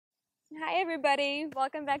Hi everybody,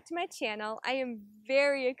 welcome back to my channel. I am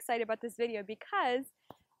very excited about this video because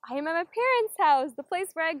I am at my parents' house, the place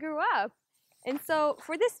where I grew up. And so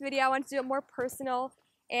for this video I want to do it more personal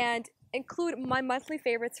and include my monthly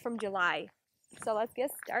favorites from July. So let's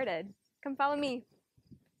get started. Come follow me.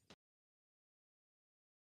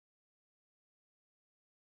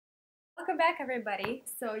 Welcome back everybody.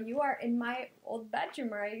 So you are in my old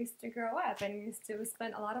bedroom where I used to grow up and used to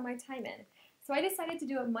spend a lot of my time in. So I decided to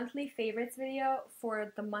do a monthly favorites video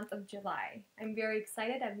for the month of July. I'm very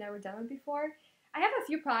excited. I've never done it before. I have a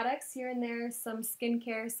few products here and there, some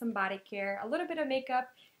skincare, some body care, a little bit of makeup,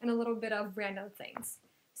 and a little bit of random things.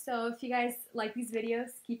 So if you guys like these videos,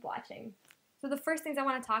 keep watching. So the first things I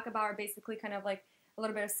want to talk about are basically kind of like a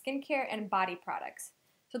little bit of skincare and body products.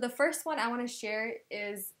 So the first one I want to share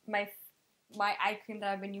is my eye cream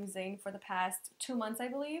that I've been using for the past 2 months, I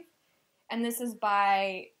believe. And this is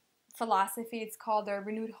by Philosophy. It's called their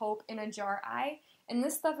Renewed Hope in a Jar Eye. And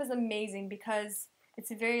this stuff is amazing because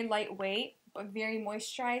it's very lightweight but very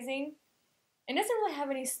moisturizing. It doesn't really have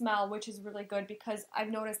any smell, which is really good because I've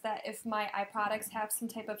noticed that if my eye products have some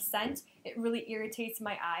type of scent, it really irritates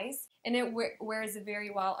my eyes. And it wears very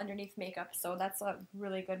well underneath makeup, so that's a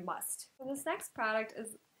really good must. So this next product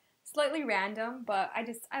is slightly random, but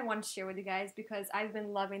I want to share with you guys because I've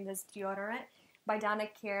been loving this deodorant by Donna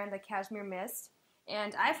Karan, the Cashmere Mist.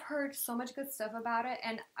 And I've heard so much good stuff about it,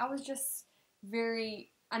 and I was just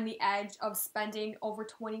very on the edge of spending over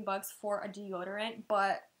 20 bucks for a deodorant,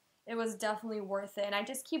 but it was definitely worth it. And I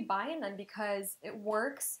just keep buying them because it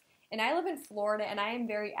works. And I live in Florida, and I am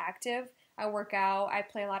very active. I work out, I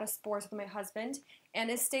play a lot of sports with my husband,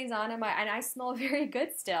 and it stays on and I smell very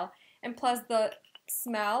good still. And plus the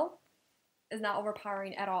smell is not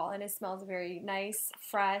overpowering at all, and it smells very nice,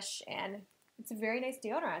 fresh, and it's a very nice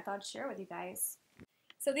deodorant. I thought I'd share with you guys.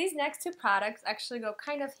 So these next two products actually go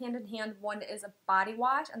kind of hand in hand. One is a body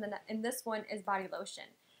wash, and this one is body lotion.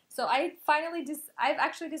 So I've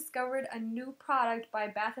actually discovered a new product by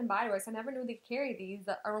Bath and Body Works. I never knew they carry these,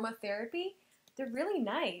 the aromatherapy. They're really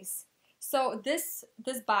nice. So this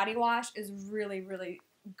body wash is really, really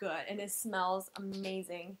good, and it smells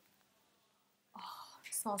amazing. Oh,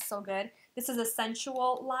 it smells so good. This is a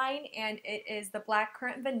sensual line, and it is the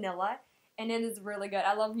blackcurrant vanilla. And it is really good.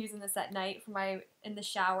 I love using this at night for in the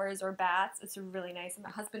showers or baths. It's really nice, and my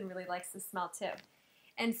husband really likes the smell too.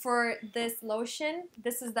 And for this lotion,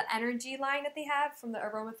 this is the energy line that they have from the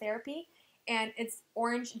aromatherapy, and it's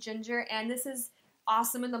orange ginger, and this is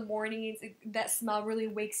awesome in the mornings. That smell really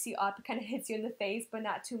wakes you up. It kind of hits you in the face, but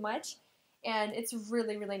not too much. And it's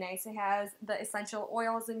really, really nice. It has the essential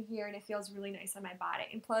oils in here, and it feels really nice on my body.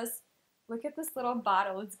 And plus, look at this little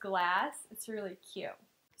bottle. It's glass. It's really cute.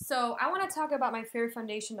 So I want to talk about my favorite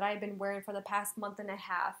foundation that I've been wearing for the past month and a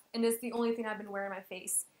half, and it's the only thing I've been wearing on my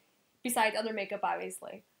face, besides other makeup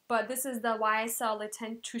obviously. But this is the YSL Le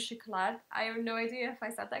Teint Touche Éclat. I have no idea if I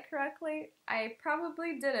said that correctly. I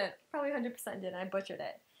probably didn't, probably 100% didn't, I butchered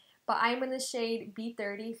it. But I'm in the shade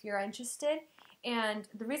B30 if you're interested. And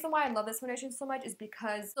the reason why I love this foundation so much is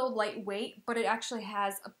because it's so lightweight, but it actually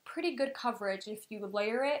has a pretty good coverage if you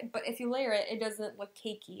layer it. But if you layer it, it doesn't look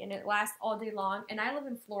cakey, and it lasts all day long. And I live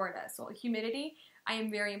in Florida, so humidity, I am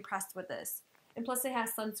very impressed with this. And plus it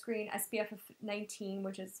has sunscreen, SPF of 19,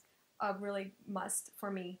 which is a really must for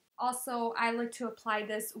me. Also, I like to apply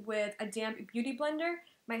this with a damp beauty blender,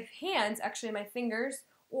 my hands, actually my fingers,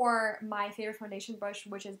 or my favorite foundation brush,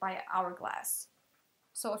 which is by Hourglass.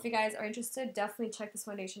 So if you guys are interested, definitely check this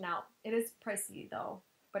foundation out. It is pricey though,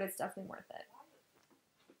 but it's definitely worth it.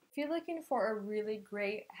 If you're looking for a really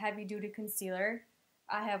great heavy-duty concealer,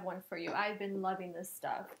 I have one for you. I've been loving this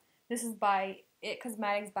stuff. This is by It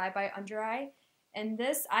Cosmetics by Under Eye, and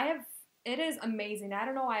it is amazing. I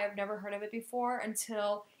don't know why I've never heard of it before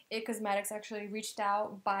until It Cosmetics actually reached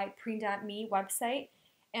out by Preen.me website,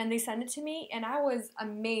 and they sent it to me, and I was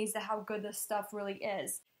amazed at how good this stuff really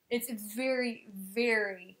is. It's very,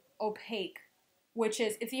 very opaque, which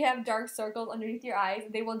is, if you have dark circles underneath your eyes,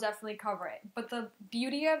 they will definitely cover it. But the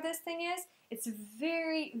beauty of this thing is, it's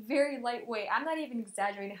very, very lightweight. I'm not even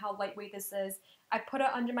exaggerating how lightweight this is. I put it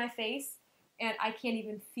under my face, and I can't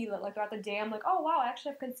even feel it. Like throughout the day, I'm like, oh wow, I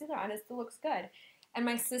actually have concealer on. It still looks good. And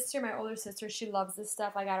my sister, my older sister, she loves this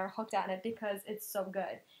stuff. I got her hooked on it because it's so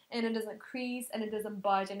good. And it doesn't crease, and it doesn't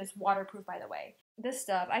budge, and it's waterproof, by the way. This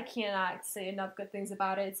stuff, I cannot say enough good things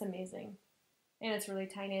about it. It's amazing. And it's really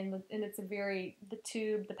tiny, and it's the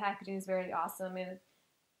tube, the packaging is very awesome, and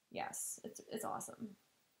yes, it's awesome.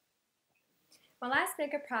 My last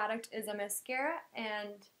makeup product is a mascara,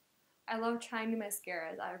 and I love trying new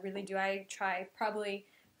mascaras. I really do. I try probably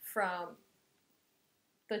from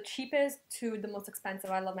the cheapest to the most expensive.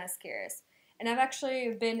 I love mascaras. And I've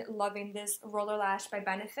actually been loving this Roller Lash by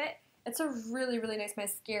Benefit. It's a really, really nice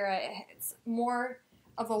mascara. It's more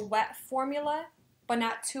of a wet formula, but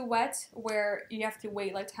not too wet where you have to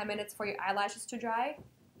wait like 10 minutes for your eyelashes to dry.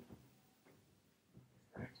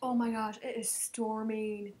 Oh my gosh, it is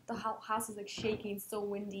storming. The house is like shaking, so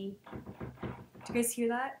windy. Do you guys hear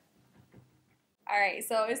that? Alright,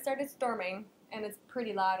 so it started storming and it's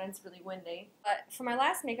pretty loud and it's really windy. But for my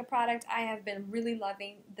last makeup product, I have been really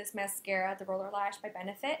loving this mascara, the Roller Lash by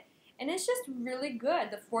Benefit. And it's just really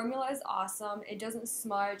good. The formula is awesome. It doesn't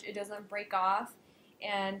smudge, it doesn't break off,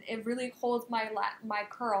 and it really holds my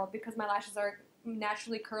curl because my lashes are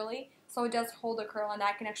naturally curly. So it does hold a curl, and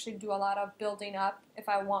I can actually do a lot of building up if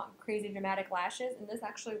I want crazy dramatic lashes, and this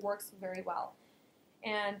actually works very well.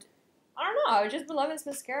 And I don't know, I've just been loving this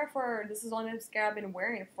mascara this is the only mascara I've been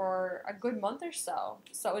wearing for a good month or so.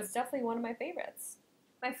 So it's definitely one of my favorites.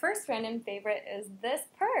 My first random favorite is this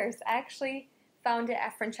purse. I actually found it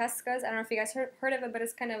at Francesca's. I don't know if you guys heard of it, but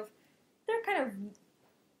they're kind of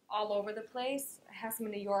all over the place. It has some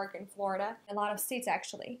in New York and Florida, a lot of states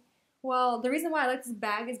actually. Well, the reason why I like this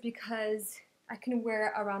bag is because I can wear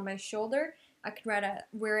it around my shoulder. I can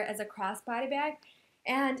wear it as a crossbody bag.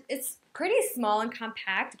 And it's pretty small and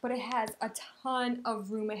compact, but it has a ton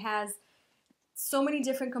of room. It has so many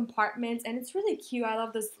different compartments, and it's really cute. I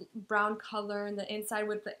love this brown color and the inside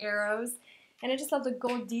with the arrows. And I just love the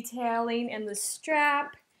gold detailing and the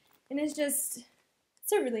strap. And it's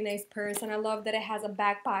a really nice purse. And I love that it has a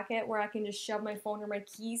back pocket where I can just shove my phone or my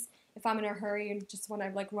keys if I'm in a hurry and just want to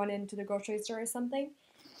like run into the grocery store or something.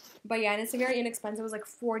 But yeah, and it's very inexpensive. It was like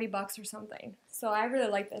 40 bucks or something. So I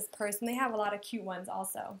really like this purse, and they have a lot of cute ones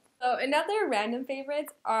also. So another random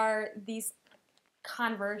favorites are these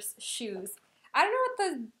Converse shoes. I don't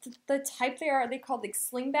know what the type they are. Are they called like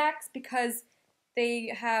slingbacks because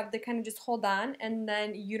they kind of just hold on and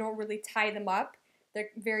then you don't really tie them up. They're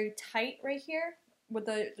very tight right here with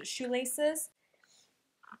the shoelaces.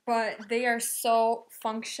 But they are so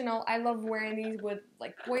functional. I love wearing these with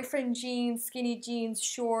like boyfriend jeans, skinny jeans,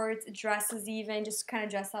 shorts, dresses even, just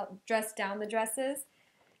kind of dress down the dresses.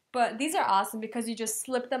 But these are awesome because you just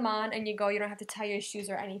slip them on and you go. You don't have to tie your shoes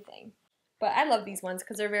or anything. But I love these ones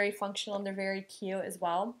because they're very functional and they're very cute as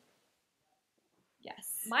well.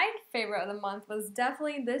 Yes. My favorite of the month was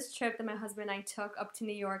definitely this trip that my husband and I took up to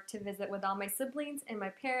New York to visit with all my siblings and my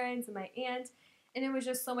parents and my aunt. And it was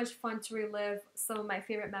just so much fun to relive some of my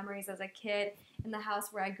favorite memories as a kid in the house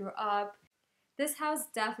where I grew up. This house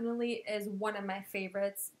definitely is one of my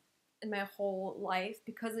favorites in my whole life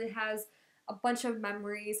because it has a bunch of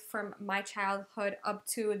memories from my childhood up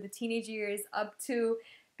to the teenage years, up to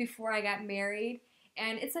before I got married.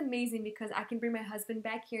 And it's amazing because I can bring my husband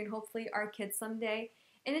back here and hopefully our kids someday.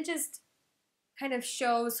 And it just kind of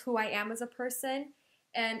shows who I am as a person.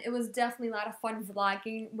 And it was definitely a lot of fun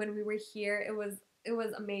vlogging when we were here. It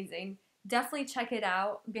was amazing. Definitely check it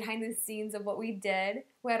out, behind the scenes of what we did.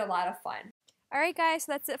 We had a lot of fun. Alright guys,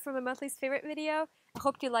 so that's it for my monthly's favorite video. I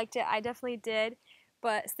hope you liked it. I definitely did.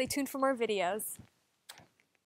 But stay tuned for more videos.